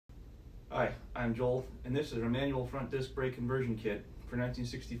Hi, I'm Joel, and this is our manual front disc brake conversion kit for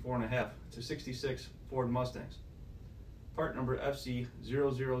 1964 and a half to 66 Ford Mustangs. Part number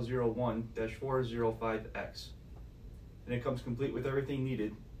FC0001-405X. And it comes complete with everything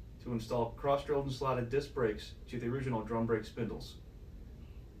needed to install cross-drilled and slotted disc brakes to the original drum brake spindles.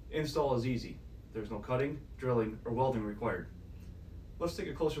 Install is easy. There's no cutting, drilling, or welding required. Let's take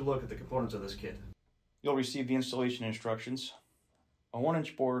a closer look at the components of this kit. You'll receive the installation instructions, a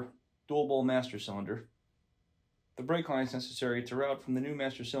 1-inch bore dual bowl master cylinder, the brake lines necessary to route from the new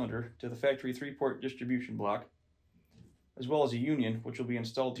master cylinder to the factory 3-port distribution block, as well as a union which will be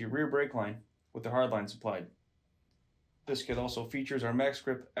installed to your rear brake line with the hard line supplied. This kit also features our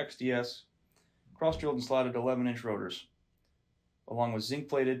MaxGrip XDS cross-drilled and slotted 11-inch rotors, along with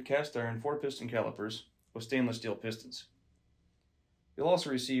zinc-plated cast iron 4-piston calipers with stainless steel pistons. You'll also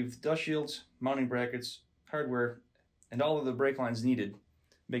receive dust shields, mounting brackets, hardware, and all of the brake lines needed,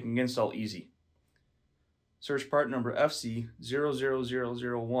 making install easy. Search part number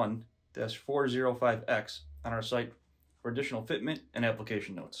FC0001-405X on our site for additional fitment and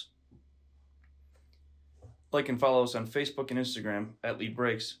application notes. Like and follow us on Facebook and Instagram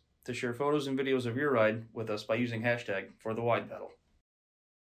 @LeadBrakes to share photos and videos of your ride with us by using #ForTheWidePedal.